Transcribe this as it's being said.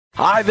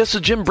Hi, this is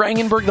Jim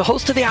Brangenberg, the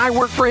host of the I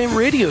Work for Him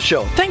radio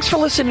show. Thanks for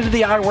listening to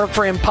the I Work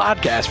for Him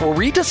podcast, where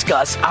we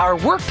discuss our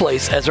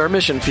workplace as our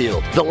mission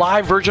field. The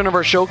live version of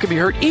our show can be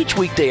heard each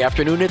weekday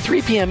afternoon at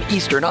 3 p.m.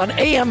 Eastern on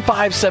AM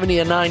 570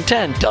 and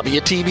 910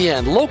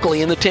 WTBN,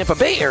 locally in the Tampa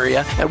Bay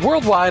area, and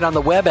worldwide on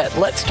the web at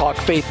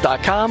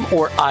letstalkfaith.com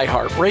or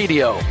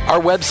iHeartRadio. Our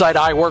website,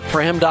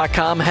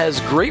 iworkforhim.com, has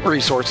great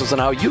resources on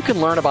how you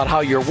can learn about how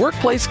your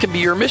workplace can be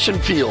your mission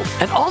field.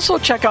 And also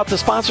check out the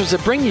sponsors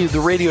that bring you the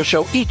radio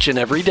show each and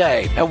every day.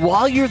 And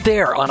while you're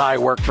there on I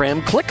Work for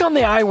Him, click on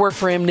the I Work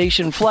for Him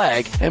Nation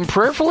flag and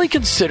prayerfully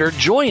consider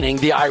joining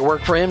the I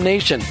Work for Him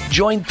Nation.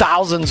 Join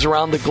thousands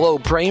around the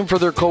globe praying for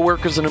their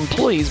coworkers and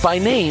employees by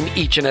name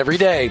each and every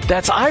day.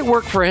 That's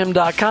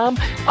iworkforhim.com.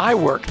 I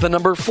work the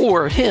number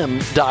 4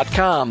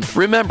 him.com.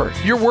 Remember,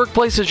 your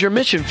workplace is your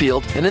mission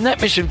field, and in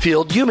that mission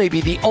field, you may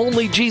be the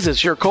only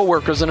Jesus your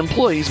coworkers and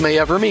employees may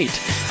ever meet.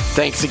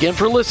 Thanks again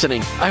for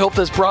listening. I hope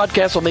this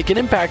broadcast will make an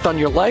impact on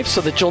your life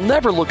so that you'll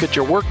never look at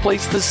your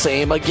workplace the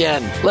same again.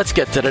 Let's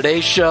get to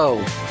today's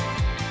show.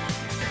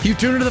 You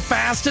tune into the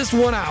fastest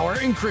 1 hour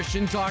in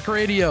Christian talk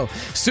radio.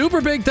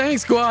 Super big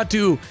thanks go out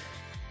to,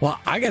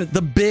 I got it,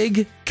 the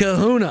big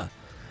kahuna.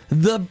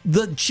 The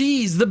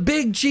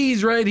big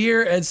cheese right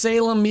here at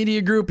Salem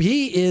Media Group.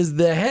 He is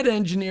the head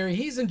engineer.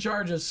 He's in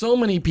charge of so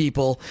many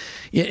people.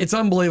 It's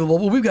unbelievable.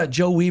 Well, we've got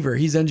Joe Weaver.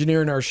 He's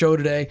engineering our show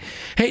today.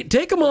 Hey,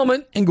 take a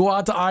moment and go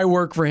out to I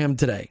Work for Him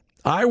today.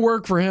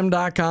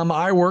 iworkforhim.com.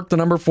 I work the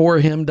number 4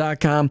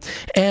 him.com.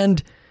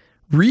 And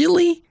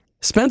really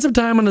spend some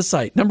time on the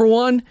site. Number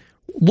 1,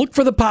 look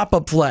for the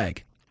pop-up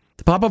flag.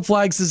 The pop-up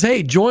flag says,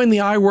 hey, join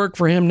the I Work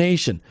for Him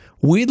Nation.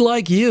 We'd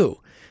like you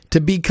to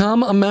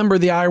become a member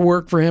of the I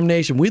Work for Him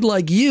Nation. We'd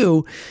like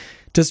you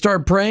to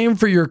start praying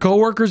for your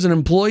coworkers and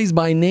employees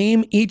by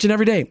name each and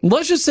every day.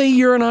 Let's just say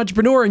you're an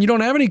entrepreneur and you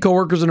don't have any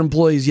coworkers and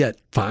employees yet.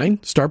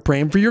 Fine, start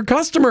praying for your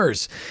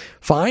customers.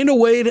 Find a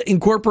way to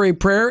incorporate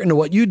prayer into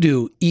what you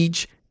do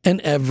each and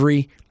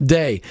every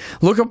day.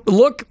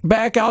 Look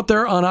back out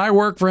there on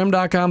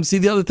iworkforhim.com, see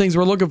the other things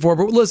we're looking for.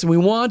 But listen, we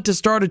want to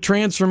start a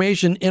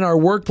transformation in our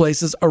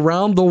workplaces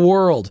around the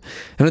world,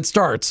 and it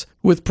starts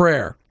with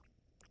prayer.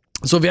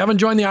 So if you haven't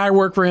joined the I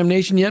Work for Him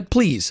Nation yet,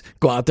 please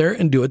go out there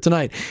and do it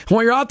tonight. And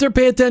while you're out there,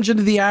 pay attention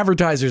to the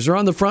advertisers. They're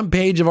on the front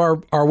page of our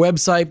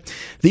website.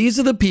 These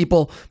are the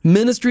people,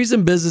 ministries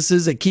and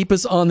businesses that keep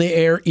us on the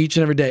air each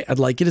and every day. I'd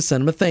like you to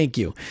send them a thank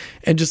you.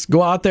 And just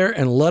go out there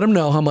and let them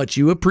know how much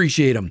you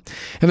appreciate them.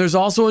 And there's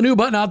also a new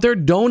button out there,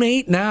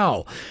 Donate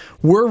Now.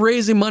 We're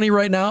raising money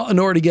right now in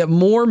order to get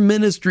more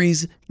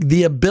ministries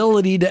the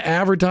ability to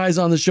advertise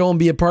on the show and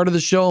be a part of the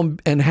show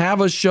and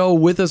have a show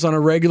with us on a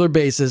regular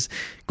basis.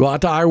 Go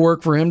out to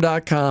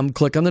iworkforhim.com,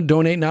 click on the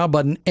Donate Now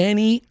button.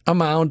 Any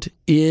amount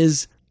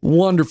is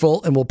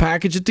wonderful, and we'll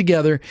package it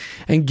together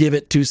and give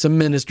it to some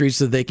ministries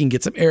so they can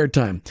get some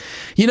airtime.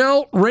 You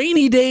know,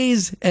 rainy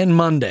days and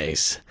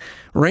Mondays,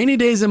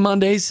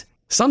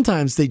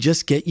 sometimes they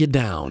just get you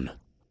down.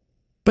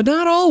 But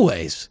not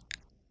always.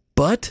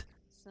 But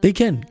they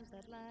can.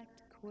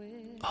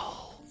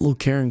 Oh, little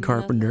Karen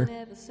Carpenter.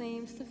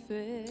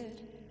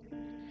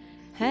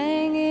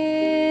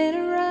 Hanging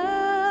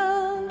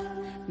around,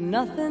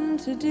 nothing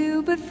to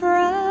do but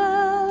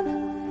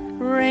frown.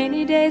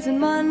 Rainy days and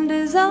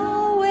Mondays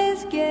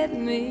always get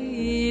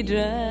me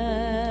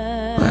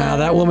down. Wow,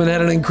 that woman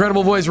had an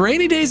incredible voice.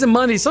 Rainy days and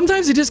Mondays,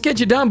 sometimes they just get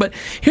you down, but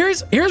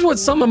here's what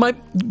someone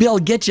might be able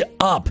to get you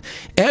up.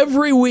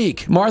 Every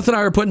week, Martha and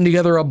I are putting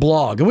together a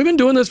blog, and we've been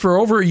doing this for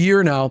over a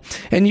year now,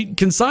 and you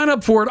can sign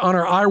up for it on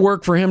our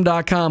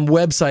iworkforhim.com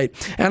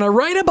website. And I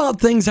write about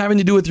things having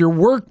to do with your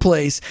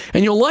workplace,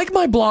 and you'll like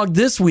my blog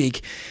this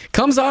week.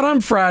 Comes out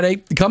on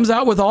Friday. It comes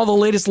out with all the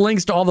latest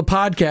links to all the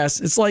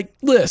podcasts. It's like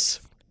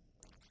this.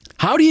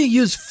 How do you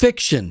use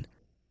fiction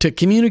to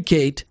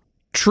communicate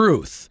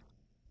truth?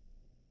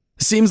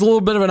 Seems a little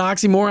bit of an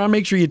oxymoron.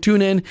 Make sure you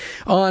tune in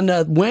on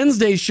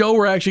Wednesday's show.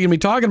 We're actually going to be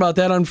talking about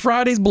that on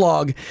Friday's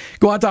blog.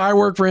 Go out to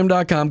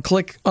iworkforhim.com,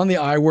 click on the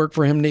I Work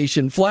for Him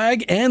Nation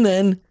flag, and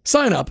then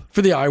sign up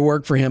for the I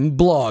Work for Him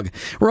blog.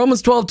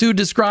 Romans 12:2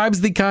 describes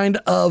the kind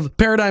of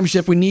paradigm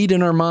shift we need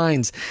in our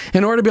minds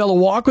in order to be able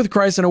to walk with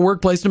Christ in a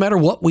workplace no matter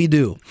what we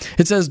do.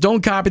 It says,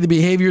 don't copy the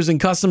behaviors and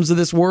customs of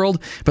this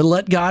world, but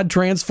let God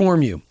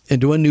transform you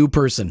into a new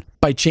person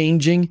by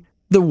changing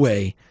the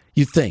way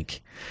you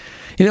think.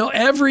 You know,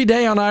 every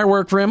day on I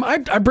Work for Him, I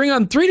bring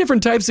on 3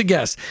 different types of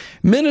guests.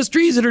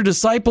 Ministries that are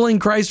discipling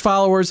Christ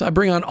followers. I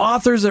bring on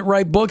authors that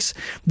write books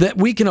that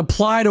we can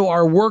apply to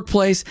our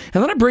workplace.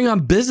 And then I bring on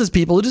business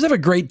people who just have a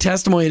great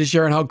testimony to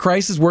share on how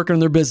Christ is working in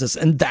their business.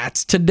 And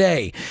that's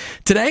today.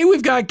 Today,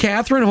 we've got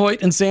Katherine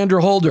and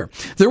Sandra Holder.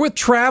 They're with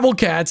Travel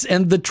Katz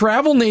and the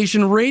Travel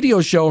Nation radio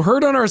show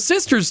heard on our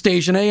sister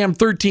station, AM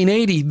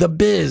 1380, The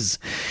Biz.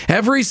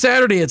 Every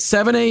Saturday at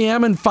 7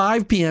 a.m. and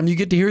 5 p.m., you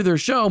get to hear their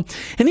show.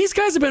 And these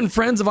guys have been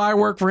friends of I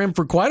Work for Him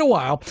for quite a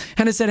while,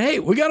 and I said, hey,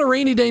 we got a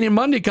rainy day and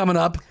Monday coming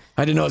up.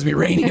 I didn't know it was going to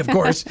be raining, of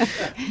course.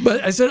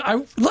 But I said,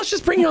 let's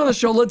just bring you on the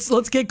show.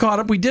 Let's get caught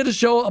up. We did a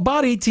show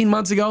about 18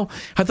 months ago.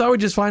 I thought we'd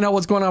just find out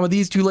what's going on with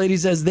these two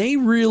ladies, as they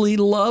really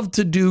love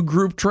to do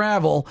group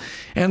travel,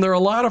 and they're a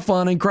lot of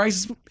fun, and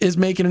Christ is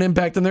making an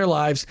impact in their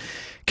lives.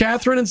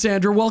 Katherine and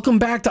Sandra, welcome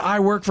back to I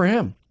Work for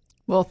Him.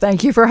 Well,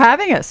 thank you for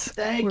having us.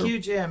 Thank you,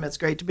 Jim. It's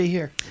great to be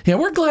here. Yeah,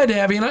 we're glad to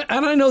have you.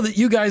 And I know that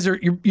you guys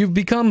you've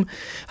become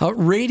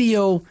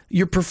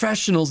you're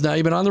professionals now.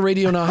 You've been on the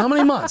radio now. How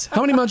many months?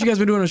 How many months you guys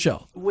been doing a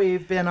show?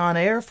 We've been on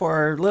air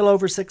for a little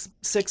over six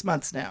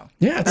months now.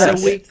 Yeah,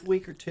 it's a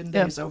week or 10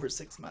 days over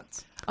 6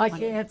 months. I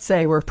can't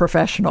say we're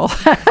professional.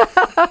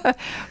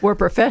 We're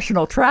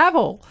professional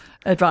travel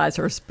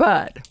advisors,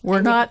 but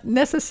we're not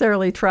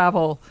necessarily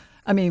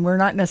we're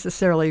not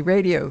necessarily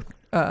radio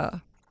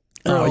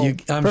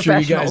I'm sure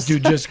you guys do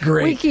just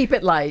great. We keep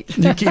it light.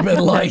 You keep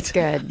it light. That's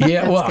good.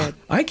 Yeah, That's good.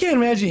 I can't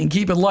imagine you can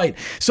keep it light.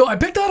 So I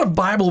picked out a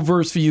Bible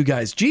verse for you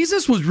guys.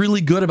 Jesus was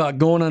really good about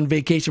going on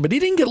vacation, but he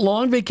didn't get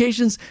long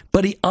vacations,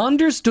 but he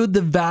understood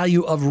the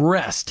value of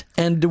rest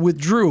and to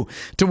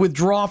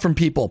withdraw from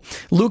people.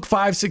 Luke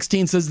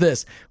 5:16 says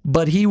this,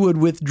 but he would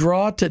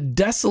withdraw to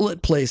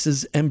desolate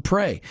places and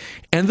pray.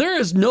 And there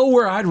is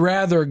nowhere I'd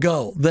rather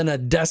go than a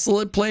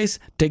desolate place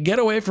to get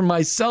away from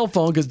my cell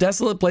phone, because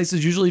desolate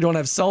places usually don't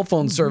have cell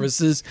phone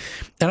services,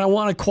 and I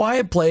want a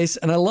quiet place,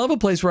 and I love a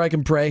place where I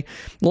can pray.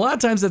 A lot of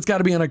times that's got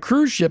to be on a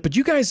cruise ship, but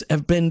you guys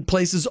have been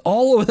places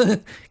all over.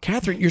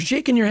 Katherine, you're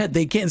shaking your head.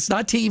 They can't. It's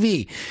not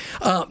TV.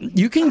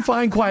 You can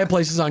find quiet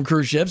places on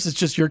cruise ships. It's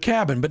just your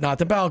cabin, but not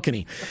the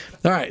balcony.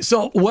 All right.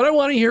 So what I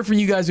want to hear from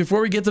you guys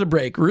before we get to the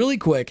break, really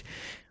quick,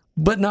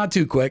 but not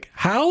too quick.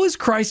 How is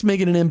Christ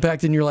making an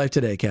impact in your life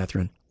today,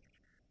 Katherine?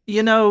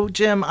 You know,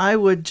 Jim, I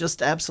would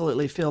just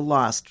absolutely feel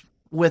lost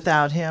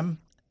without him.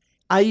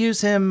 I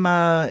use him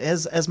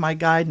as my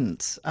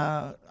guidance.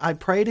 I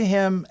pray to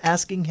him,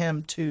 asking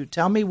him to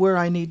tell me where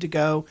I need to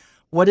go.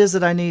 What is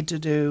it I need to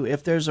do?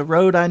 If there's a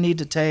road I need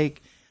to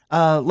take,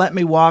 let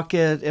me walk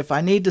it. If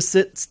I need to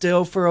sit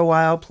still for a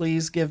while,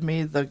 please give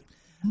me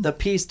the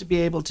peace to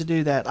be able to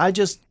do that. I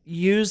just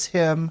use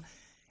him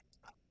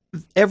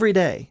every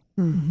day.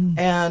 Mm-hmm.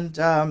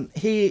 And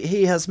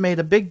he has made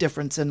a big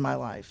difference in my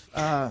life.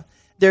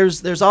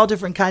 There's all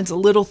different kinds of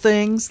little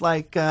things,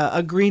 like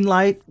a green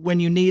light when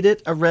you need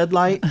it, a red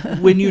light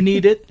when you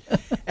need it,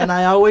 and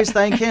I always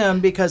thank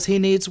him because he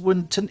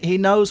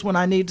knows when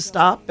I need to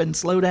stop and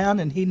slow down,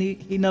 and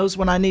he knows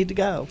when I need to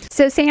go.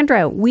 So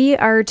Sandra, we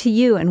are to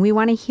you, and we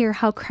want to hear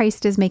how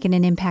Christ is making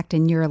an impact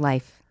in your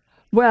life.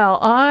 Well,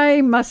 I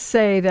must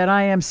say that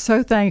I am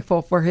so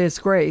thankful for his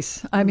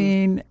grace. I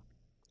mean,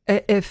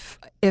 if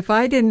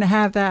I didn't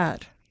have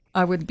that,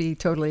 I would be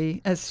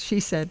totally, as she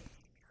said,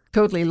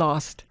 totally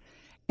lost.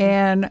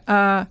 And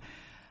I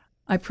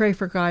pray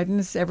for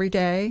guidance every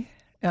day.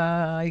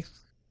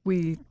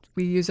 We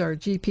use our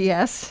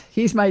GPS.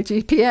 He's my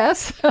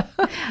GPS.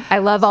 I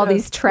love all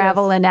these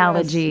travel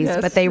analogies,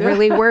 but they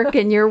really work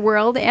in your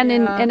world, and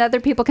and other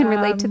people can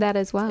relate to that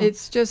as well.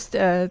 It's just,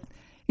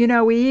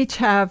 we each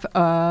have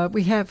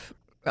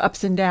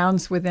ups and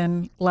downs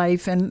within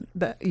life, and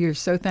you're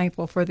so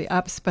thankful for the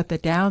ups, but the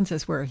downs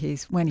is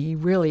when he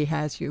really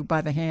has you by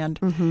the hand,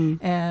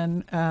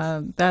 and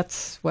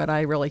that's what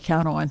I really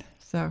count on.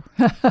 So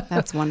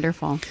that's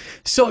wonderful.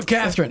 So,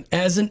 Katherine,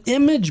 as an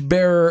image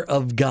bearer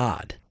of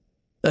God,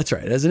 that's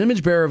right, as an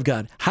image bearer of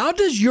God, how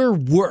does your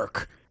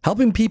work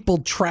helping people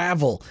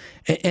travel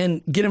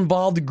and get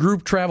involved in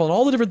group travel and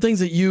all the different things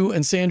that you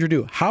and Sandra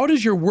do, how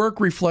does your work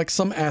reflect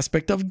some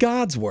aspect of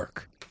God's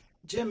work?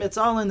 Jim, it's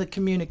all in the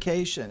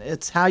communication.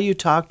 It's how you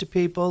talk to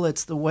people.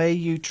 It's the way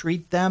you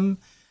treat them.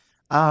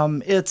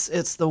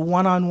 It's the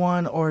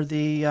one-on-one, or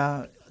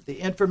the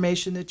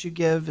information that you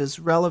give is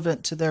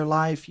relevant to their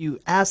life. You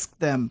ask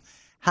them,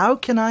 how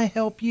can I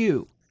help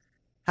you?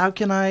 How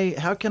can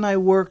I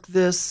work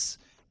this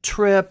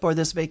trip or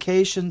this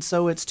vacation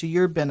so it's to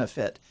your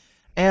benefit?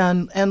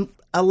 And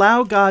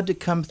allow God to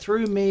come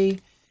through me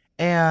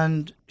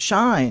and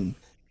shine.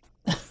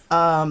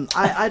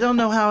 I don't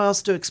know how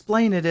else to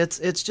explain it.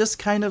 It's just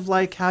kind of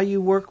like how you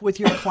work with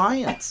your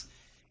clients.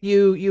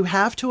 You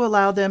have to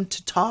allow them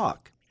to talk.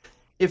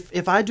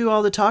 If I do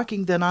all the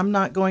talking, then I'm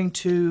not going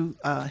to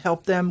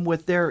help them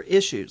with their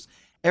issues.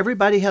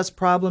 Everybody has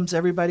problems.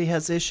 Everybody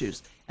has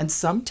issues. And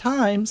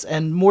sometimes,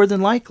 and more than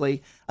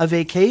likely, a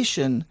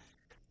vacation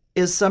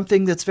is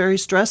something that's very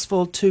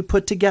stressful to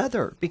put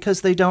together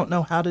because they don't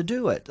know how to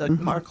do it.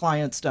 Our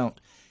clients don't.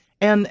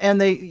 And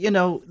they,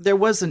 there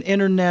was an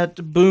internet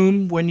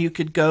boom when you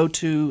could go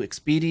to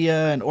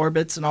Expedia and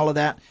Orbitz and all of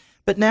that.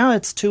 But now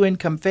it's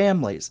two-income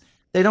families.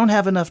 They don't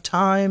have enough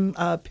time.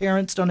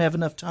 Parents don't have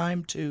enough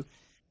time to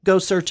go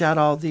search out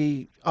all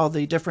the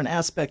different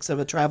aspects of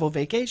a travel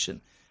vacation,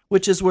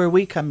 which is where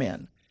we come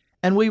in.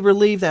 And we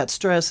relieve that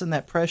stress and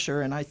that pressure.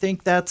 And I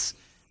think that's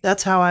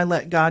how I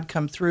let God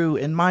come through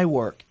in my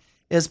work,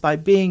 is by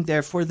being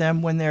there for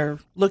them when they're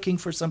looking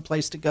for some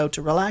place to go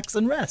to relax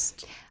and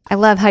rest. I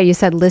love how you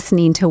said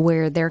listening to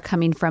where they're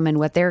coming from and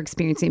what they're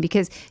experiencing,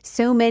 because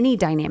so many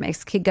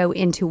dynamics could go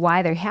into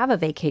why they have a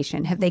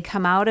vacation. Have they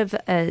come out of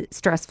a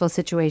stressful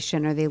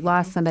situation, or they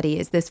lost somebody?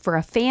 Is this for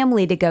a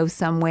family to go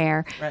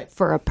somewhere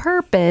for a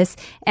purpose?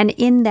 And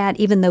in that,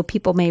 even though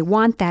people may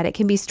want that, it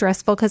can be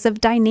stressful because of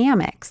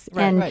dynamics.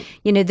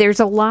 You know, there's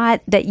a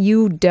lot that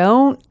you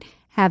don't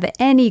have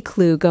any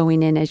clue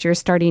going in as you're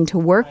starting to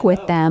work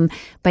with them,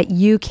 but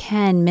you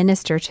can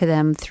minister to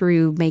them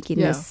through making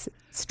this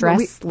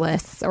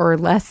stressless or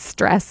less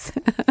stress.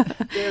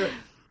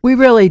 We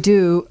really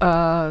do.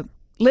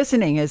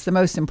 Listening is the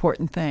most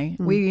important thing.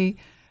 We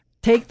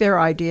take their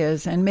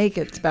ideas and make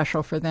it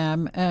special for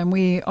them, and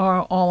we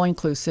are all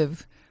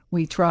inclusive.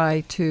 We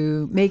try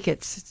to make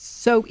it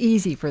so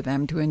easy for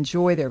them to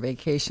enjoy their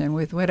vacation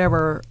with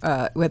whatever,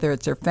 whether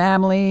it's their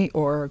family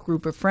or a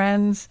group of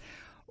friends,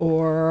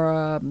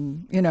 or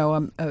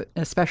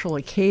a special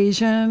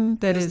occasion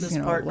that is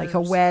like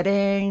a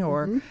wedding,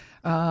 or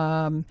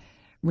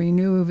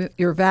renew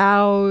your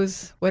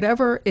vows,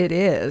 whatever it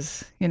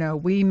is.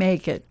 We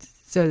make it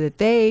so that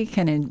they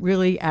can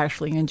really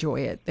actually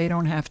enjoy it. They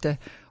don't have to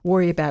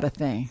worry about a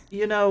thing.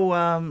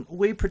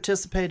 We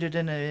participated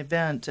in an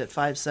event at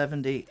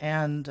 570,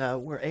 and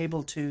were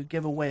able to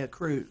give away a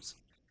cruise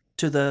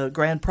to the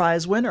grand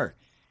prize winner.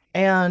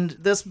 And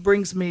this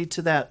brings me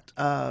to that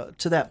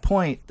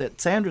point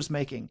that Sandra's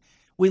making.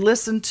 We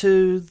listened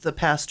to the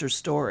pastor's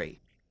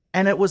story,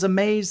 and it was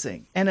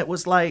amazing. And it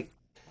was like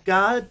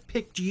God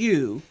picked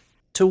you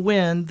to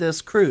win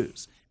this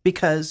cruise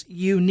because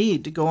you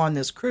need to go on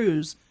this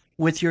cruise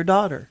with your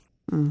daughter.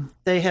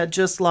 They had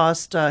just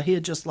lost. He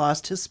had just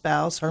lost his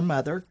spouse, her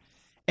mother,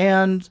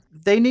 and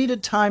they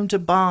needed time to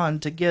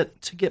bond to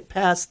get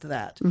past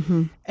that.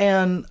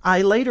 And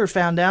I later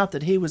found out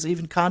that he was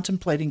even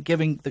contemplating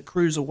giving the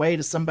cruise away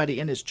to somebody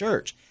in his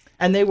church,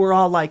 and they were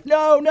all like,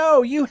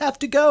 "No, you have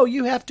to go.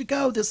 You have to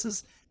go. This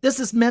is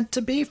meant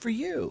to be for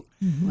you."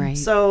 Right.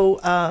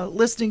 So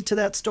listening to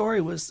that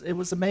story was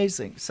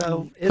amazing.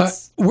 So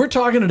we're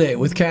talking today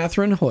with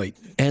Katherine Hoyt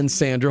and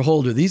Sandra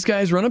Holder. These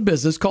guys run a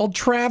business called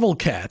Travel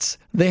Katz.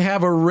 They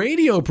have a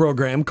radio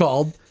program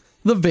called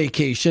The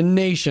Vacation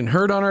Nation,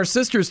 heard on our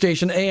sister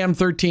station, AM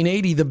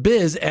 1380, The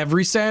Biz,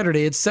 every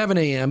Saturday at 7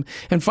 a.m.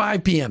 and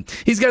 5 p.m.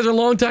 These guys are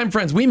longtime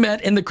friends. We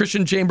met in the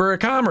Christian Chamber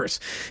of Commerce.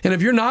 And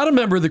if you're not a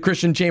member of the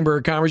Christian Chamber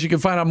of Commerce, you can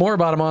find out more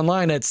about them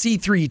online at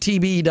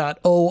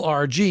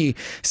c3tb.org,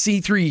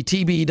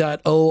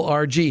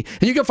 c3tb.org.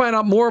 And you can find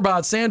out more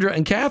about Sandra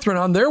and Katherine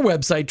on their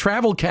website,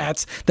 Travel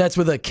Katz. That's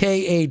with a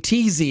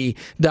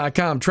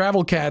KATZ.com,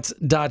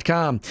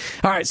 travelkatz.com.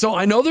 All right, so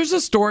I know there's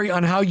a story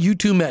on how you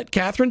two met.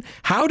 Katherine,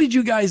 how did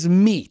you guys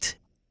meet?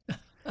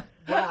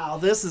 Wow,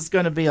 this is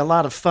going to be a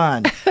lot of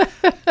fun.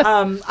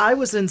 I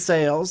was in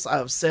sales. I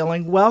was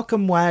selling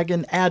welcome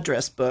wagon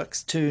address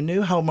books to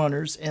new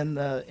homeowners in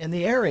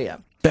the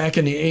area. Back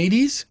in the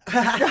 80s?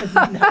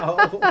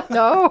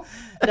 No,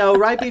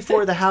 right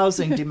before the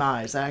housing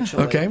demise,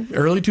 actually. Okay,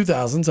 early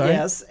 2000s. All right.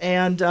 Yes,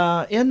 and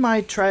in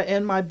my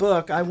address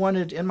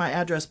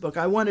book,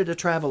 I wanted a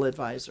travel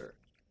advisor.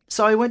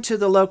 So I went to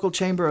the local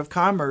Chamber of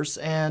Commerce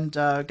and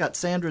got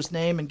Sandra's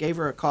name and gave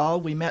her a call.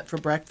 We met for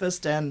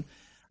breakfast, and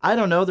I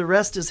don't know, the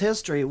rest is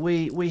history.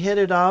 We hit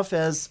it off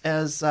as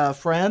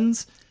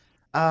friends.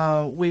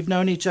 We've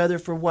known each other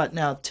for what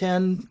now,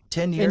 10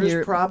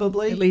 years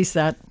probably? At least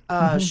that.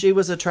 She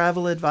was a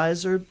travel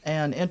advisor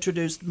and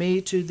introduced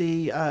me to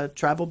the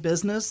travel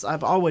business.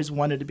 I've always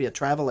wanted to be a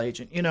travel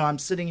agent. I'm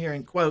sitting here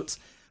in quotes.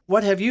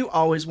 What have you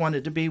always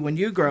wanted to be when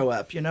you grow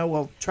up?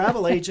 Well,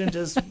 travel agent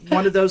is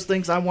one of those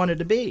things I wanted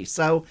to be.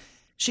 So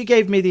she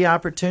gave me the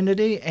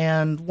opportunity,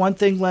 and one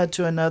thing led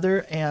to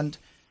another. And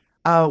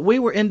we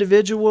were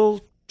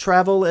individual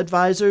travel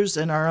advisors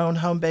in our own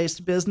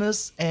home-based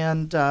business.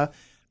 And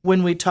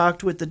when we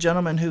talked with the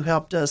gentleman who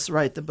helped us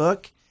write the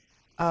book,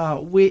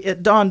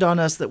 it dawned on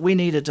us that we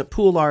needed to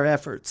pool our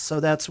efforts.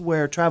 So that's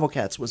where Travel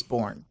Katz was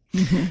born.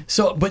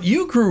 So, but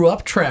you grew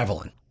up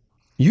traveling.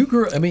 You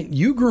grew up traveling.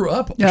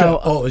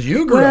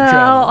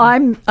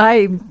 Well,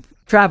 I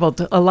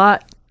traveled a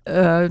lot,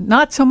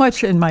 not so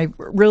much in my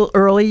real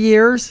early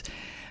years,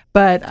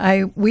 but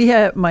I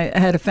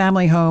had a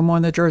family home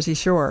on the Jersey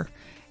Shore,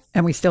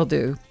 and we still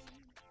do.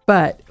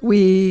 But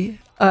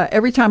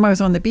every time I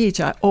was on the beach,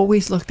 I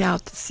always looked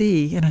out to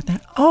sea, and I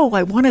thought,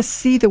 I want to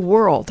see the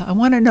world. I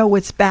want to know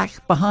what's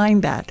back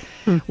behind that.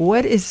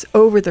 What is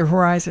over the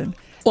horizon?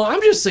 Well,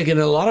 I'm just thinking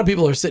that a lot of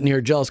people are sitting here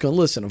jealous going,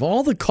 listen, of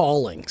all the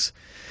callings,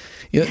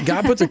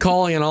 God puts a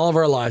calling in all of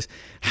our lives.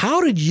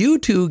 How did you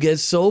two get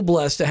so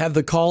blessed to have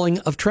the calling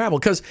of travel?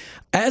 Because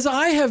as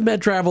I have met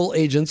travel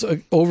agents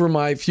over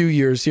my few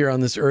years here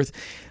on this earth,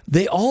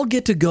 they all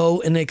get to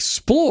go and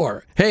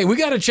explore. Hey, we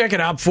got to check it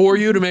out for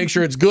you to make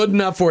sure it's good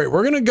enough for you.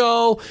 We're going to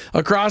go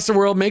across the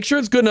world, make sure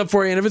it's good enough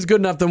for you. And if it's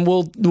good enough, then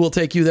we'll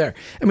take you there.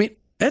 I mean,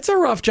 that's a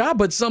rough job,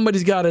 but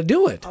somebody's got to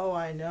do it. Oh,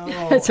 I know.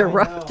 It's a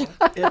rough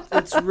job.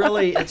 It's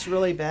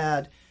really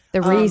bad.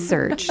 The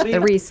research.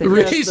 Yes, the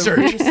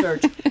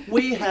research.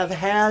 We have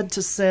had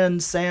to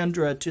send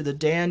Sandra to the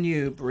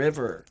Danube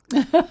River.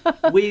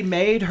 We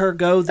made her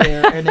go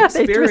there and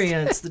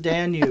experience the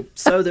Danube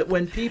so that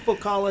when people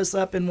call us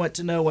up and want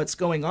to know what's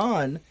going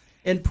on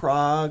in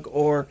Prague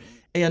or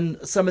in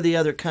some of the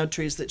other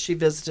countries that she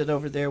visited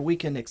over there, we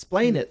can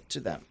explain it to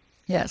them.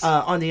 Yes.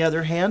 On the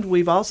other hand,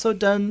 we've also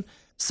done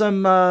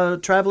some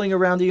traveling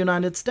around the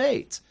United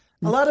States.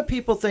 A lot of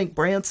people think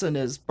Branson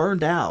is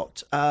burned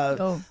out.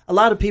 A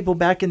lot of people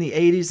back in the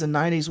 80s and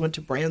 90s went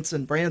to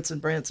Branson.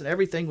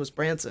 Everything was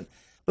Branson.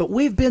 But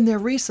we've been there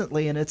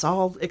recently, and it's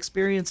all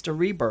experienced a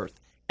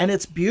rebirth. And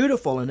it's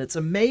beautiful, and it's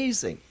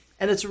amazing.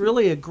 And it's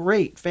really a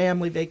great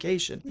family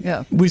vacation.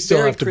 Yeah. We still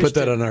Very have to put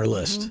that on our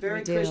list.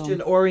 Very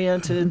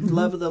Christian-oriented.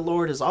 Love of the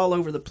Lord is all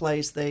over the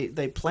place.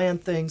 They plan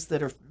things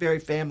that are very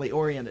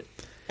family-oriented.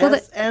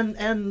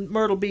 And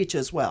Myrtle Beach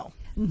as well.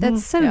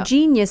 That's so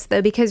genius,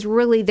 though, because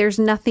really there's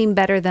nothing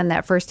better than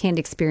that firsthand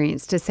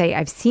experience to say,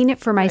 I've seen it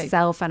for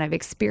myself and I've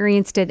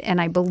experienced it, and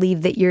I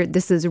believe that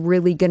this is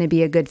really going to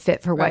be a good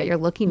fit for what you're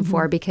looking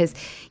for. Because,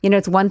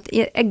 it's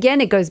again,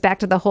 it goes back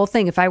to the whole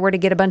thing. If I were to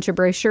get a bunch of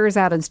brochures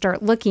out and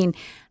start looking,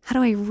 how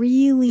do I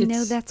really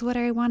know that's what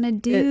I want to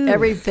do?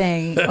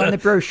 Everything on the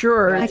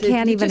brochure. I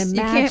can't even imagine.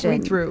 You can't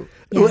read through.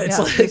 Well,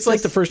 it's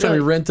like the first time we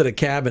rented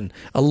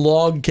a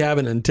log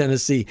cabin in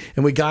Tennessee,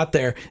 and we got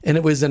there, and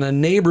it was in a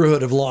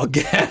neighborhood of log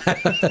cabins.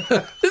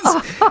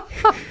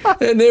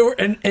 And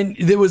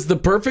there was the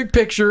perfect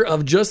picture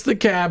of just the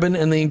cabin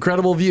and the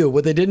incredible view.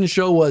 What they didn't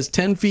show was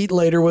 10 feet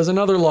later was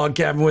another log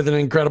cabin with an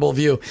incredible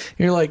view. And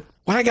you're like,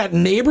 well, I got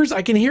neighbors?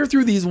 I can hear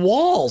through these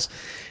walls.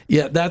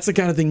 Yeah, that's the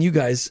kind of thing you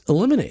guys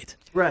eliminate.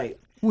 Right.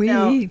 We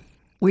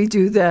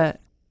do the,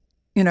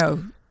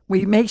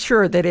 we make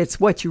sure that it's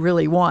what you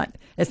really want.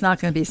 It's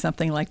not going to be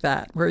something like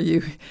that where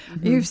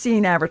you've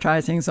seen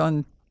advertisings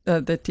on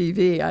the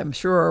TV, I'm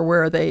sure,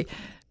 where they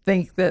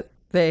think that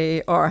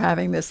they are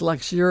having this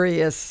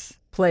luxurious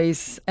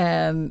place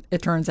and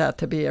it turns out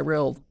to be a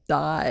real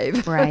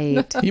dive.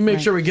 Right. You make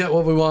sure we get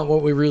what we want,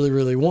 what we really,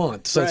 really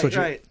want. So that's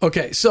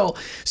okay. So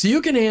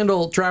you can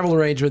handle travel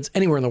arrangements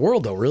anywhere in the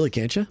world, though, really,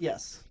 can't you?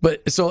 Yes.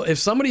 But so if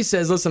somebody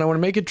says, listen, I want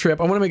to make a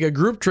trip, I want to make a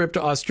group trip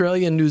to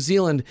Australia and New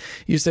Zealand,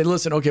 you say,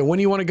 listen, okay, when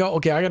do you want to go?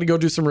 Okay, I got to go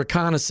do some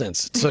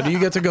reconnaissance. So do you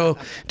get to go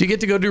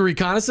do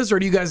reconnaissance, or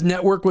do you guys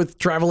network with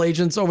travel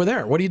agents over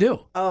there? What do you do?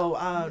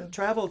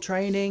 Travel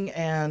training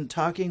and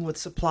talking with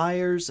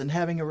suppliers and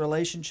having a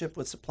relationship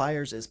with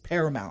suppliers is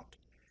paramount.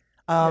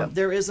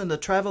 There isn't a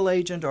travel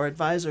agent or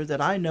advisor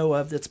that I know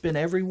of that's been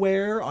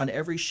everywhere, on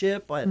every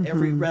ship, at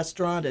every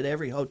restaurant, at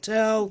every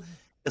hotel,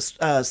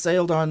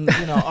 sailed on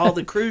all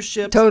the cruise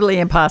ships. Totally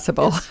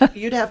impossible.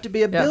 You'd have to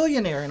be a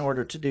billionaire in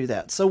order to do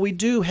that. So we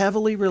do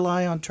heavily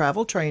rely on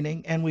travel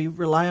training, and we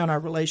rely on our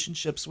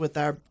relationships with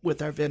our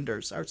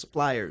vendors, our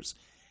suppliers.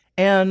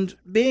 And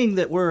being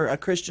that we're a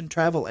Christian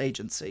travel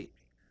agency,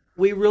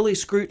 we really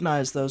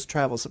scrutinize those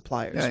travel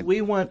suppliers. Right.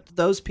 We want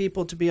those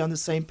people to be on the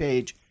same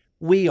page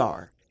we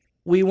are.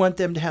 We want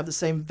them to have the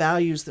same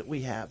values that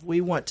we have. We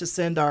want to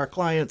send our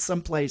clients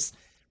someplace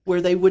where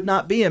they would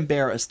not be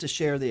embarrassed to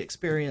share the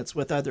experience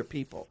with other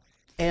people.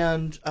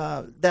 And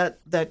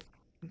that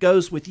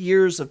goes with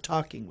years of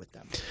talking with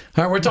them.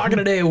 All right, we're talking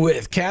today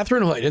with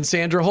Katherine and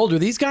Sandra Holder.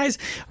 These guys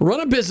run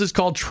a business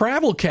called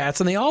Travel Katz,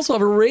 and they also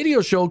have a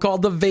radio show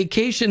called The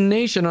Vacation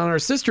Nation on our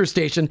sister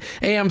station,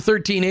 AM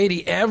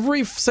 1380,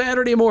 every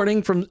Saturday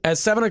morning at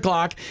 7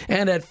 o'clock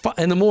and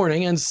in the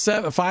morning and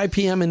 5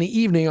 p.m. in the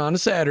evening on a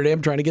Saturday.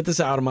 I'm trying to get this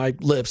out of my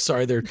lips.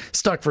 Sorry, they're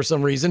stuck for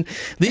some reason.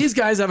 These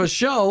guys have a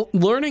show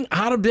learning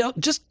how to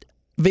build just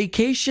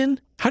vacation.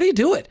 How do you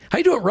do it? How do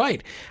you do it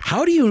right?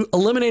 How do you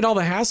eliminate all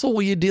the hassle?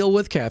 Well, you deal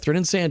with Katherine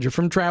and Sandra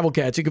from Travel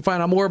Katz. You can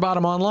find out more about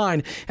them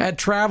online at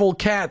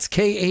travelkatz,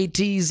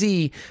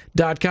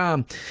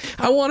 KATZ.com.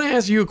 I want to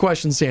ask you a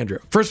question, Sandra.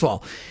 First of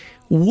all,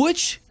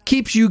 which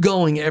keeps you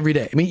going every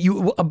day? I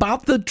mean,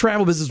 about the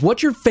travel business,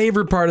 what's your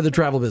favorite part of the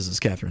travel business,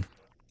 Katherine?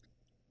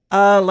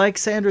 Like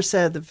Sandra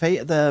said,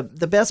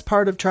 the best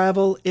part of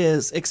travel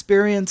is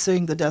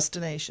experiencing the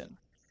destination.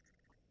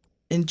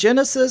 In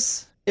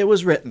Genesis, it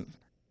was written,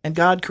 and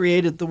God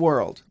created the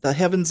world, the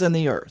heavens and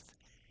the earth.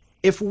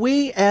 If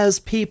we as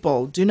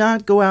people do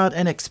not go out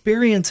and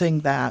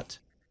experiencing that,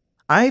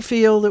 I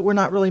feel that we're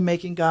not really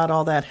making God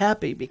all that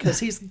happy, because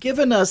he's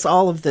given us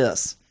all of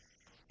this.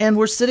 And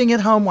we're sitting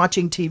at home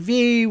watching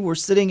TV, we're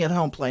sitting at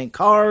home playing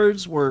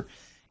cards, we're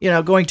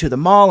going to the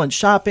mall and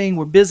shopping,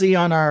 we're busy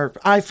on our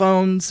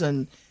iPhones,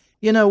 and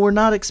we're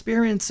not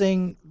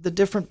experiencing the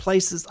different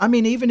places. I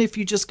mean, even if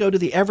you just go to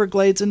the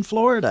Everglades in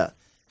Florida,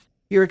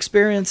 you're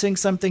experiencing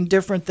something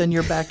different than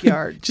your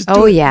backyard.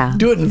 Do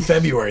it in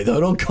February, though.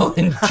 Don't go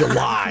in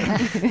July.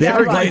 The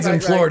Everglades in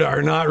Florida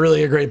are not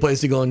really a great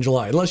place to go in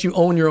July, unless you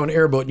own your own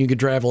airboat and you can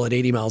travel at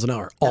 80 miles an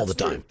hour all the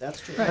time.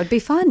 That's true. That would be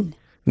fun.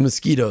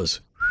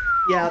 Mosquitoes.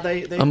 Yeah,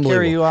 they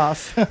carry you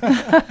off.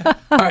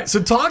 All right,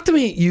 so talk to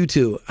me, you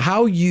two,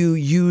 how you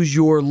use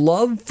your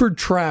love for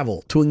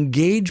travel to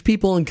engage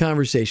people in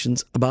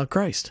conversations about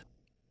Christ.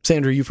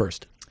 Sandra, you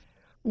first.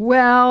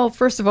 Well,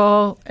 first of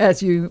all,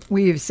 as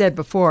we've said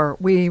before,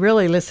 we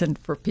really listen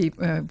for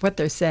people what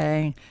they're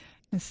saying.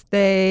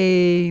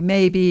 They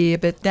may be a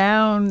bit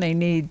down. They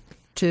need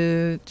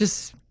to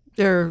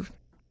they're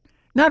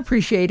not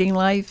appreciating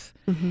life.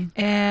 Mm-hmm.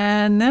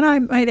 And then I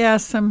might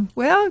ask them,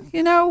 well,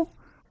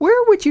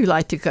 where would you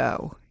like to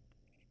go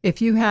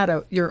if you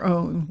had your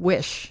own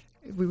wish?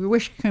 Your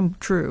wish come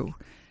true.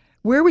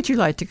 Where would you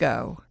like to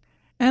go?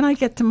 And I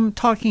get them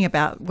talking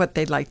about what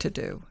they'd like to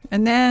do.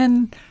 And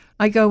then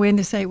I go in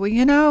to say,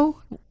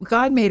 well,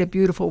 God made a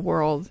beautiful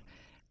world,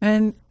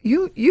 and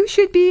you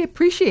should be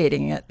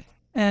appreciating it.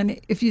 And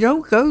if you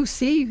don't go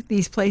see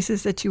these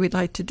places that you would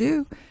like to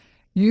do,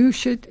 you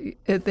should,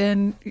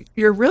 then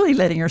you're really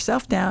letting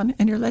yourself down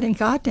and you're letting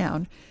God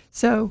down.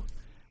 So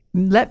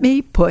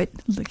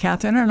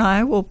Katherine and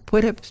I will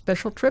put a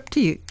special trip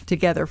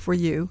together for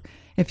you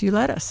if you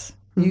let us.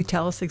 Mm-hmm. You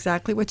tell us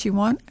exactly what you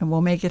want and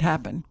we'll make it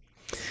happen.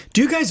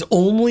 Do you guys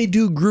only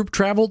do group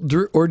travel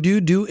or do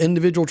you do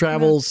individual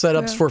travel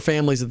setups for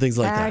families and things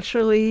like that?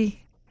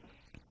 Actually,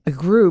 a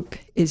group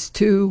is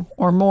 2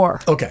 or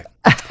more. Okay.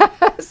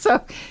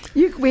 So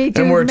we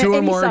do and we're 2 or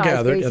any more size,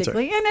 gathered.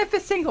 basically. And if a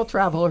single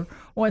traveler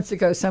wants to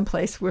go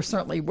someplace, we'll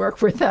certainly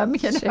work with them.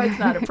 It's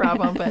not a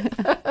problem.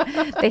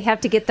 But they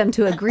have to get them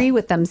to agree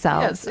with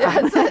themselves.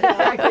 Yes, that's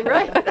exactly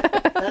right.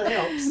 That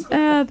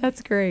helps.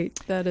 That's great.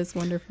 That is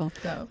wonderful.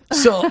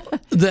 So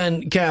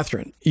then,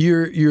 Katherine,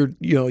 you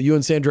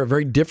and Sandra are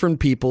very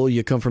different people.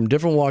 You come from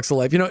different walks of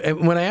life.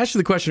 And when I asked you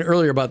the question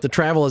earlier about the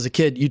travel as a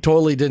kid, you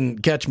totally didn't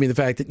catch me the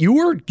fact that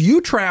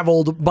you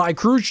traveled by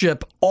cruise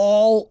ship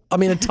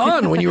a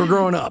ton when you were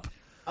growing up.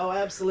 Oh,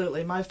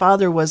 absolutely. My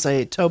father was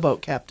a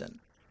towboat captain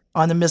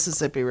on the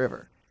Mississippi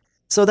River.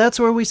 So that's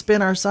where we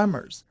spent our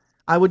summers.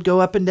 I would go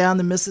up and down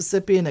the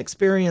Mississippi and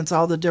experience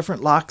all the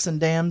different locks and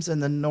dams in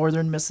the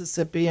northern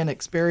Mississippi and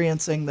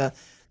experiencing the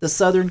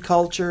southern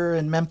culture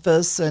in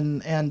Memphis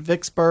and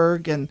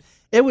Vicksburg. And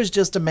it was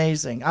just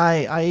amazing.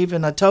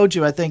 I told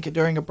you, I think,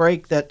 during a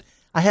break that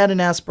I had an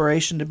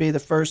aspiration to be the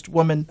first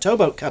woman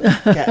towboat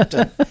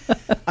captain.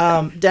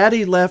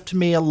 Daddy left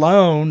me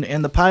alone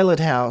in the pilot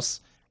house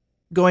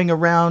going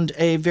around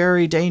a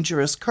very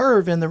dangerous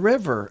curve in the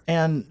river.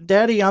 And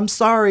Daddy, I'm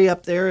sorry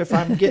up there if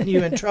I'm getting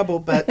you in trouble,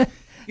 but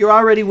you're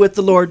already with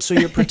the Lord, so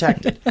you're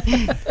protected.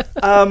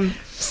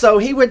 So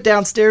he went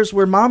downstairs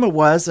where Mama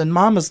was, and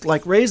Mama's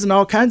like raising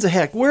all kinds of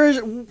heck.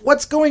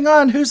 What's going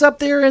on? Who's up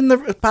there in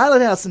the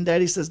pilot house? And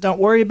Daddy says, don't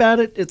worry about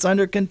it. It's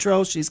under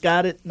control. She's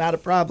got it. Not a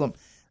problem.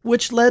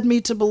 Which led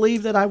me to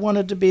believe that I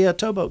wanted to be a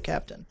towboat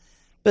captain.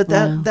 But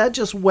that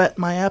just whet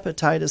my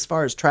appetite as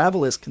far as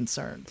travel is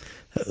concerned.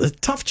 A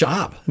tough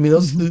job.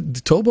 Those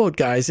the towboat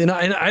guys, and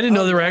I didn't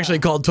know they were actually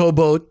called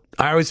towboat.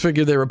 I always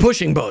figured they were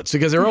pushing boats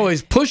because they're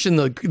always pushing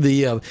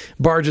the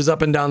barges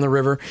up and down the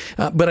river.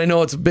 But I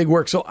know it's big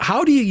work. So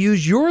how do you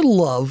use your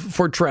love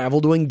for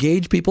travel to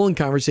engage people in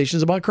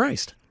conversations about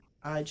Christ?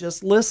 I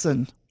just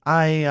listen.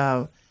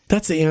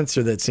 That's the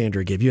answer that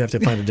Sandra gave. You have to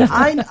find a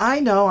different. I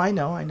know.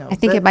 I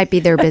think it might be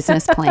their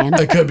business plan.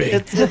 It could be.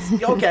 It's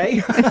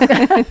okay.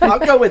 I'll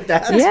go with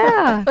that.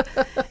 Yeah.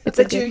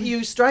 But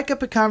you strike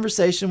up a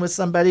conversation with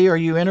somebody, or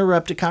you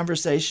interrupt a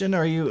conversation,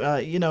 or you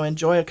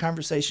enjoy a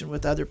conversation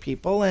with other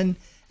people, and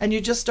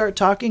you just start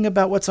talking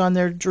about what's on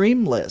their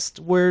dream list.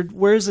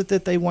 Where is it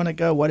that they want to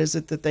go? What is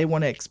it that they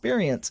want to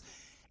experience?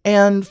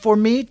 And for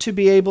me to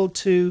be able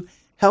to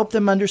help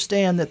them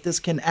understand that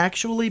this can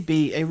actually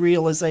be a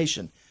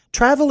realization.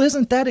 Travel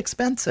isn't that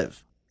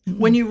expensive. Mm-hmm.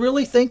 When you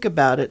really think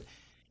about it,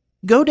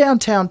 go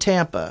downtown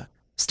Tampa,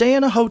 stay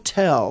in a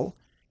hotel,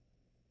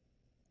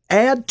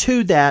 add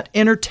to that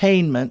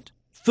entertainment,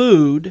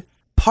 food,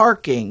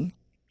 parking,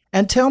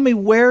 and tell me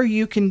where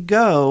you can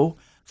go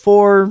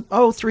for,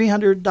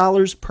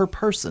 $300 per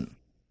person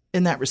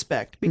in that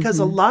respect. Because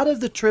a lot of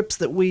the trips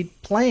that we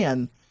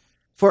plan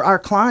for our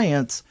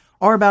clients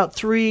are about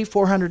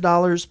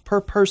 $300-$400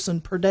 per person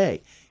per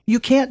day.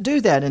 You can't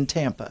do that in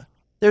Tampa.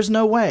 There's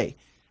no way.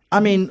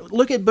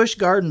 Look at Busch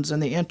Gardens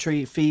and the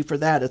entry fee for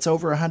that. It's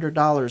over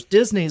 $100.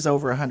 Disney's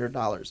over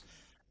 $100.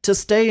 To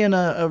stay in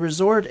a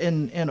resort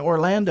in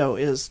Orlando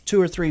is $200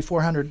 or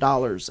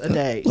 $300-$400 a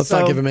day. Let's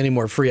not give them any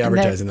more free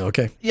advertising, though.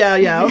 Okay.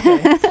 Yeah,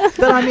 okay.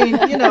 But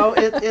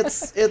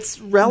it's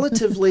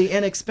relatively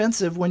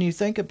inexpensive when you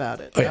think about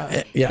it.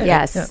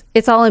 Yes,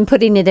 it's all in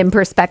putting it in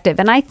perspective.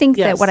 And I think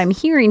that what I'm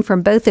hearing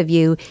from both of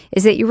you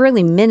is that you're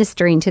really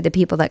ministering to the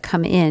people that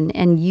come in,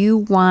 and you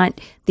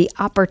want the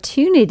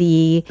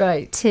opportunity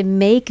to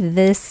make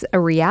this a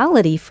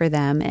reality for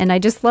them. And I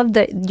just love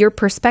that your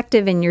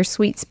perspective and your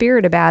sweet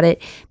spirit about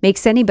it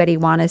makes anybody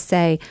want to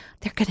say,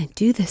 they're going to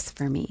do this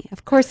for me.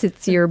 Of course,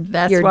 it's your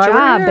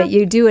job, but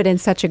you do it in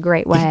such a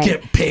great way. You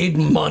get paid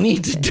money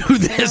to do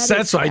this.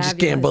 That's why I just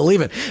can't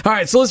believe it. All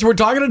right, so listen, we're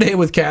talking today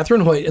with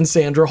Katherine Hoyt and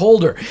Sandra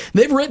Holder.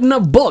 They've written a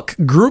book,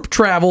 Group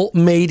Travel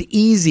Made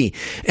Easy.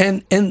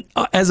 And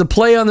as a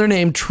play on their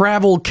name,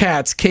 Travel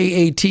Katz,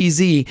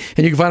 K-A-T-Z,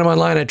 and you can find them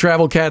online at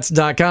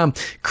travelkatz.com.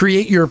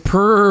 Create your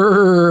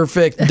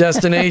perfect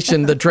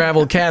destination the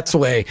Travel Katz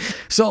way.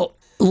 So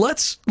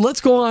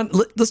let's go on.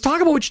 Let's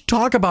talk about what you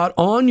talk about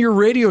on your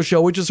radio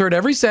show, which is heard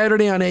every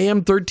Saturday on AM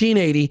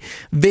 1380,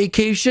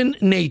 Vacation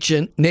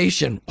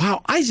Nation.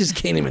 Wow, I just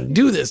can't even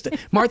do this.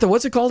 Martha,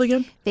 what's it called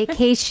again?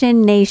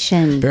 Vacation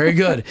Nation. Very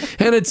good.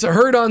 And it's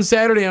heard on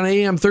Saturday on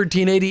AM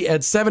 1380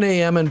 at 7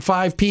 a.m. and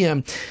 5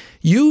 p.m.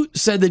 You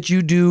said that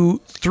you do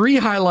 3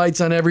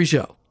 highlights on every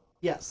show.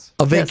 Yes.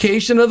 A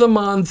vacation of the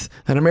month,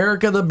 an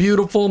America the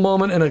Beautiful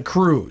moment, and a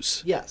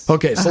cruise. Yes.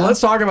 Okay, so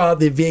let's talk about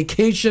the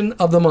vacation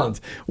of the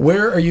month.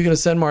 Where are you going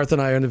to send Martha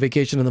and I on the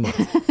vacation of the month?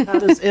 How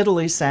does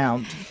Italy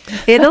sound?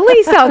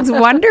 Italy sounds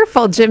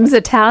wonderful. Jim's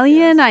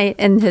Italian,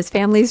 and his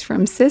family's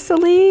from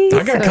Sicily.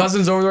 I got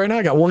cousins over there right now.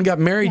 I got one got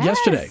married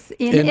yesterday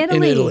in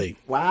Italy.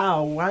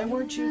 Wow, why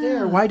weren't you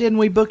there? Why didn't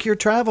we book your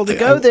travel to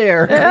go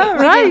there?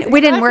 Right. We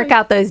didn't work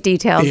out those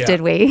details, did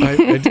we?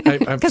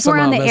 Because we're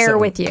on the air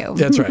with you.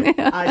 That's right.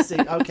 I see.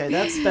 Okay,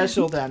 that's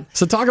special then.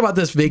 So talk about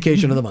this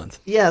vacation of the month.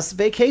 Yes,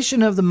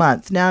 vacation of the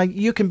month. Now,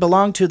 you can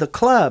belong to the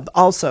club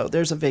also.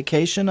 There's a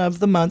vacation of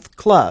the month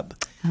club.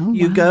 Oh,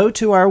 you wow. go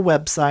to our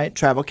website,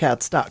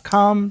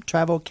 travelkatz.com,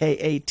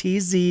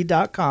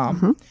 travelkatz.com.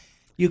 Mm-hmm.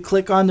 You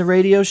click on the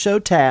radio show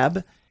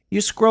tab.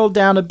 You scroll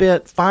down a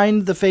bit,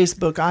 find the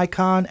Facebook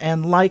icon,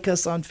 and like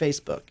us on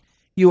Facebook.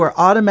 You are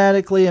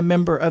automatically a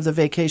member of the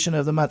Vacation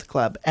of the Month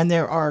Club. And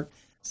there are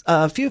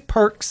a few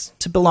perks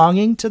to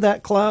belonging to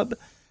that club.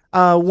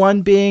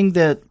 One being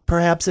that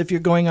perhaps if you're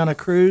going on a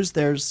cruise,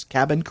 there's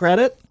cabin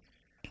credit,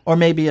 or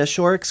maybe a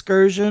shore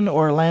excursion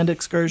or a land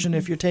excursion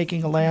if you're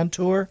taking a land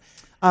tour.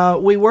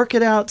 We work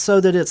it out so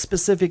that it's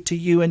specific to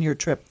you and your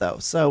trip, though.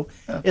 So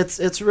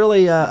it's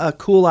really a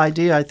cool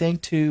idea, I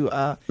think, to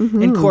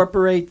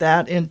incorporate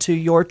that into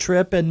your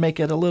trip and make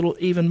it a little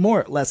even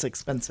more less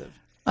expensive.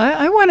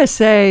 I want to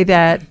say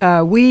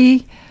that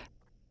we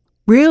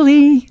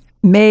really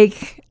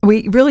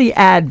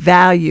add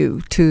value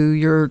to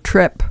your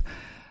trip.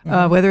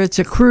 Whether it's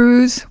a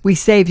cruise, we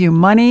save you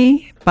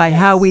money by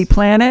how we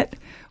plan it.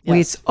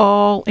 Yes. It's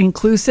all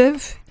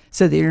inclusive,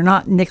 so that you're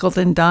not nickeled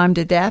and dimed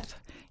to death.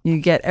 You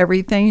get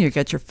everything. You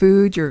get your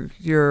food,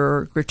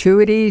 your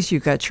gratuities.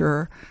 You got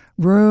your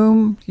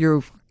room.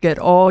 You get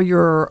all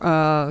your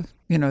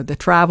the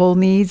travel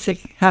needs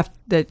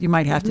that you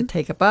might have to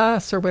take a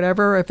bus or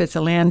whatever if it's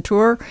a land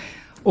tour,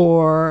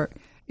 or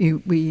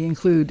we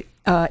include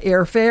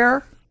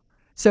airfare.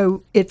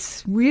 So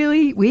it's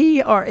really,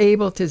 we are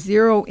able to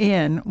zero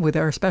in with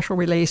our special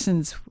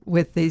relations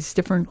with these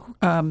different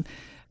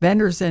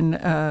vendors and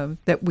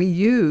that we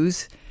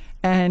use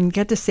and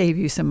get to save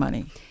you some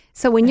money.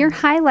 So when you're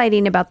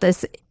highlighting about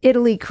this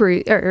Italy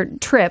cruise or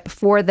trip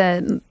for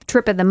the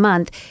trip of the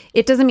month,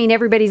 it doesn't mean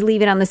everybody's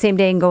leaving on the same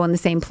day and going the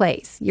same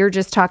place. You're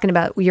just talking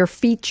about you're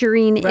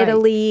featuring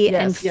Italy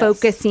and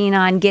focusing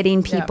on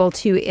getting people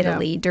to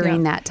Italy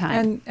during that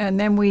time. And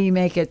then we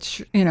make it,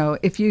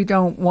 if you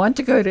don't want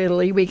to go to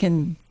Italy, we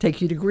can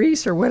take you to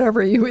Greece or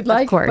whatever you would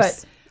like. Of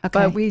course.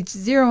 But we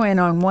zero in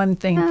on one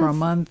thing for a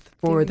month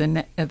for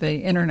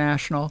the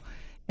international.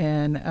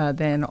 And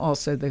then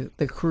also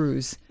the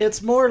cruise.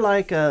 It's more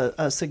like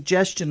a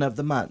suggestion of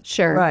the month.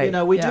 Sure. Right.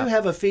 We do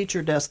have a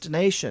feature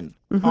destination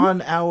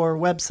on our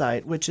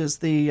website, which is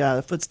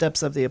the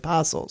Footsteps of the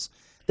Apostles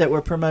that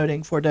we're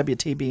promoting for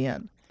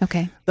WTBN.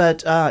 Okay.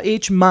 But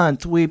each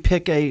month we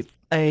pick a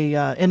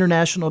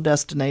international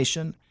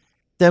destination.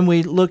 Then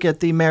we look at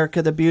the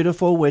America the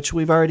Beautiful, which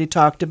we've already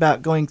talked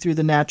about, going through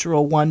the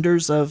natural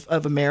wonders of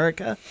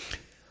America.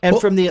 And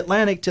from the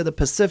Atlantic to the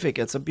Pacific,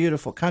 it's a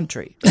beautiful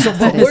country. So,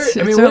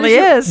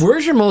 is.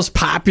 Where's your most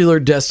popular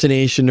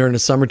destination during the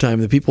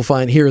summertime that people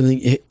find here in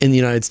the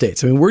United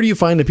States? I mean, where do you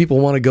find that people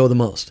want to go the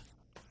most?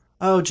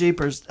 Oh,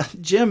 jeepers.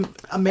 Jim,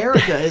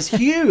 America is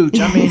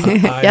huge. I mean,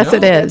 yes,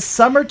 it is. It's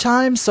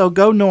summertime, so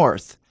go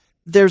north.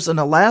 There's an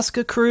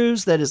Alaska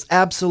cruise that is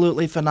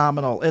absolutely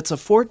phenomenal. It's a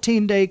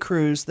 14-day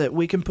cruise that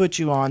we can put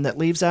you on that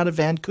leaves out of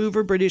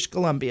Vancouver, British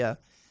Columbia,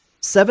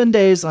 7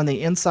 days on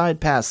the Inside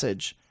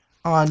Passage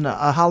on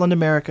a Holland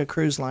America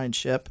cruise line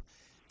ship.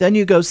 Then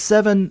you go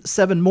seven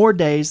more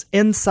days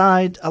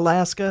inside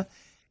Alaska.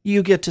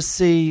 You get to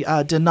see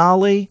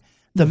Denali,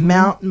 the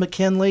Mount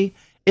McKinley.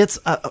 It's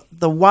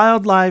the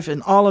wildlife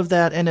and all of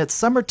that, and it's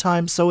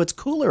summertime, so it's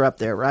cooler up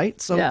there,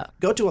 right? So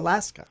go to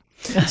Alaska.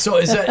 So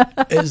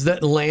is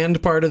that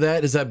land part of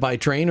that? Is that by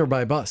train or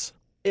by bus?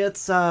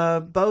 It's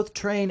both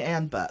train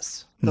and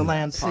bus. The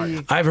land part.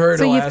 I've heard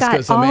so Alaska's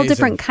you've got all amazing.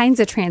 different kinds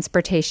of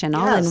transportation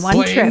all in one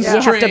Planes, trip.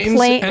 You have to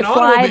trains,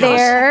 fly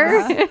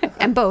there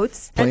and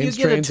boats. Planes, and you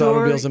get trains, a tour,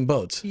 automobiles, and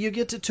boats. You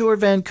get to tour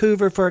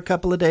Vancouver for a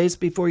couple of days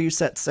before you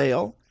set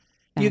sail.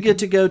 You get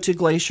to go to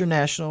Glacier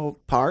National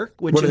Park,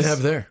 which What do is they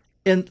have there?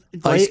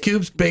 Ice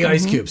cubes, big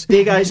ice cubes.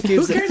 Big ice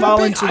cubes Who that cares fall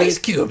about big into ice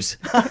cubes?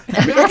 I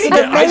can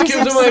get ice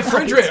cubes in my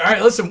refrigerator. All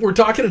right, listen, we're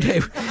talking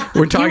today.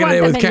 We're talking today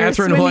with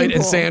Katherine Hoyt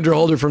and Sandra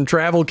Holder from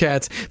Travel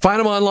Katz.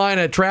 Find them online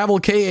at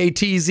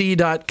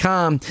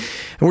travelkatz.com. And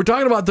we're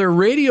talking about their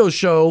radio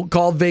show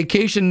called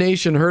Vacation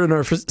Nation, heard on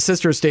our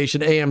sister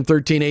station, AM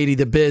 1380,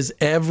 The Biz,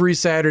 every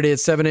Saturday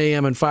at 7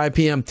 a.m. and 5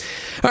 p.m.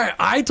 All right,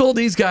 I told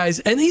these guys,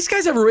 and these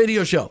guys have a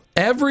radio show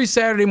every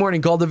Saturday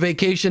morning called The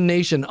Vacation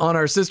Nation on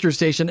our sister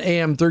station,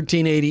 AM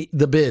 1380,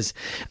 The Biz.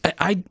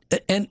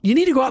 And you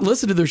need to go out and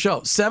listen to their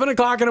show. 7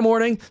 o'clock in the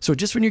morning, so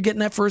just when you're getting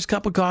that first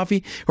cup of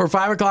coffee, or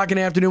 5 o'clock in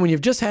the afternoon when you've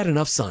just had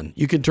enough sun,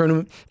 you can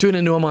tune into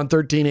them on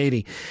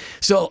 1380.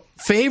 So,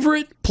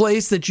 favorite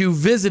place that you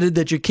visited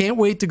that you can't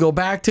wait to go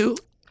back to?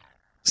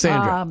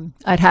 Sandra.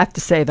 I'd have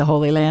to say the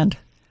Holy Land.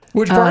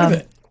 Which part of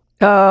it?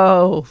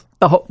 Oh,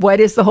 what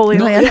is the Holy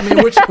Land? I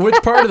mean, which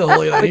part of the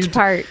Holy Land? Which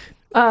part?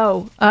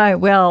 Oh, I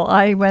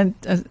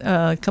went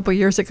a couple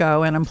years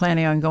ago, and I'm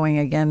planning on going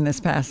again this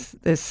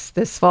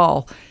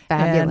fall.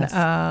 Fabulous.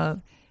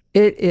 And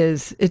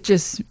it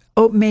just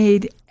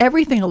made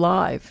everything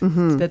alive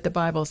that the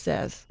Bible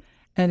says,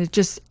 and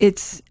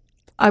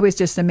I was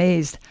just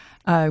amazed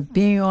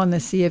being on the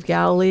Sea of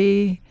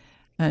Galilee,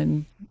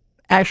 and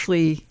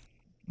actually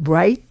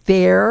right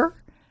there.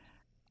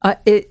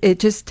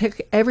 It just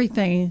took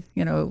everything,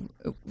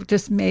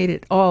 just made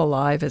it all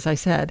alive, as I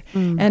said.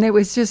 And it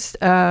was just,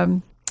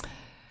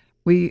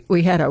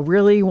 we had a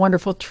really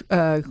wonderful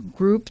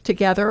group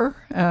together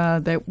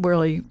that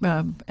really,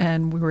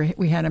 and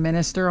we had a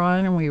minister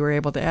on, and we were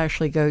able to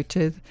actually go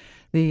to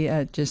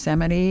the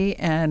Gethsemane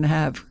and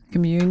have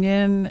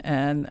communion,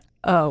 and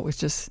it was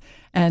just,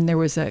 and there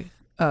was a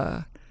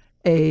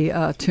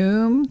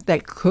tomb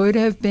that could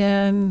have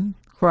been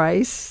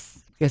Christ,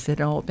 because it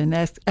had all been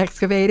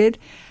excavated,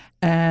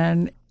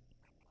 and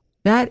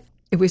that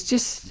it was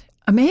just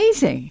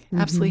amazing,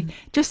 absolutely,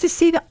 just to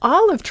see the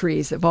olive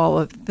trees of all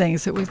of the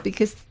things. It was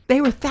because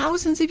they were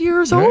thousands of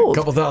years old, A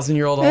couple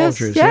thousand-year-old olive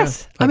trees.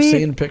 Yes, yeah. I've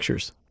seen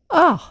pictures.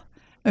 Oh,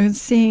 and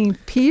seeing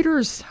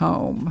Peter's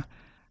home,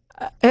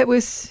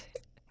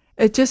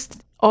 it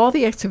just all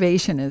the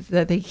excavation is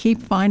that they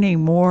keep finding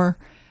more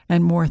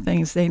and more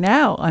things. And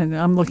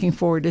I'm looking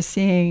forward to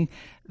seeing.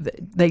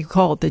 They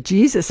call it the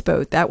Jesus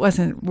boat. That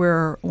wasn't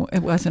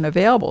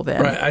available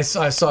then. Right. I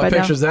saw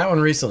pictures of that one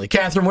recently.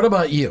 Katherine, what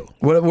about you?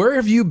 Where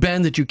have you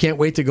been that you can't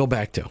wait to go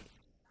back to?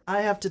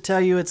 I have to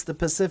tell you, it's the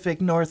Pacific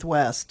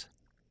Northwest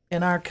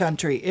in our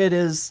country. It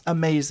is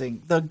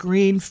amazing. The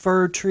green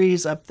fir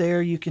trees up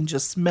there, you can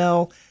just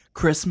smell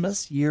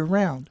Christmas year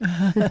round.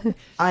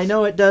 I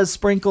know it does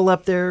sprinkle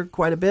up there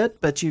quite a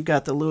bit, but you've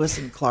got the Lewis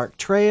and Clark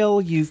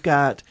Trail. You've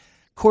got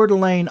Coeur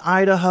d'Alene,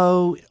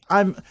 Idaho.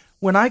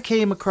 When I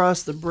came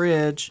across the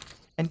bridge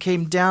and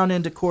came down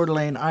into Coeur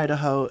d'Alene,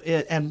 Idaho,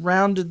 and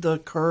rounded the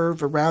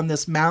curve around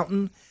this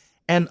mountain,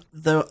 and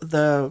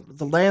the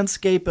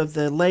landscape of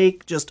the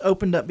lake just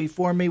opened up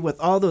before me with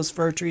all those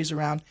fir trees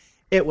around,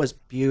 it was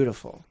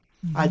beautiful.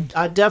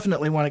 I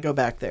definitely want to go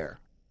back there.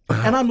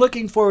 And I'm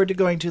looking forward to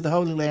going to the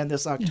Holy Land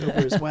this October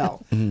as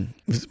well.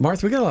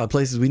 Martha, we got a lot of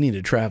places we need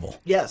to travel.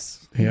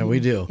 Yes. Yeah, we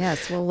do.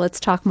 Yes, well, let's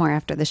talk more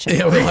after the show.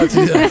 Yeah, we'll have to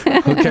do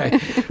that. Okay.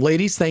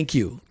 Ladies, thank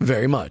you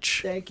very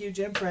much. Thank you,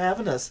 Jim, for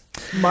having us.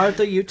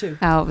 Martha, you too.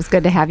 Oh, it was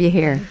good to have you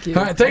here. All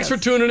right, thanks for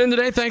tuning in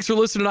today. Thanks for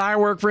listening to I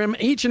Work for Him.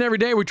 Each and every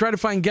day we try to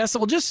find guests that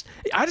will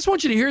I just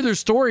want you to hear their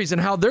stories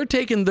and how they're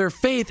taking their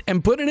faith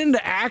and putting it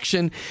into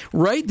action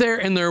right there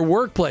in their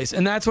workplace.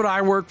 And that's what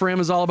I Work for Him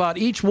is all about.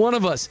 Each one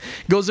of us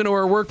goes into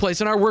our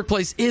workplace, and our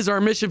workplace is our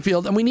mission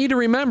field. And we need to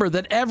remember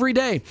that every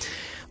day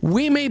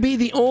we may be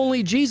the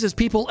only Jesus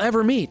people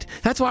ever meet.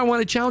 That's why I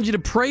want to challenge you to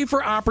pray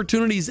for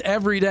opportunities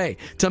every day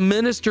to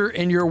minister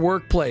in your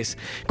workplace.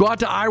 Go out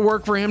to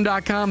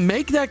iworkforhim.com.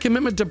 Make that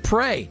commitment to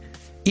pray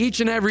each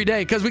and every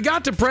day, because we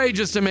got to pray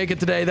just to make it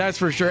today, that's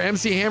for sure.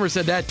 MC Hammer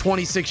said that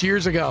 26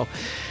 years ago.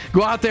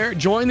 Go out there,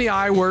 join the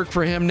I Work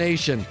for Him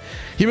Nation.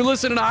 You've been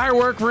listening to I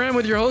Work for Him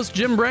with your host,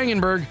 Jim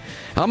Brangenberg.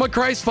 I'm a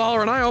Christ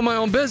follower and I own my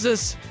own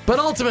business, but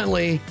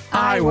ultimately,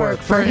 I work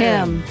for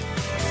Him.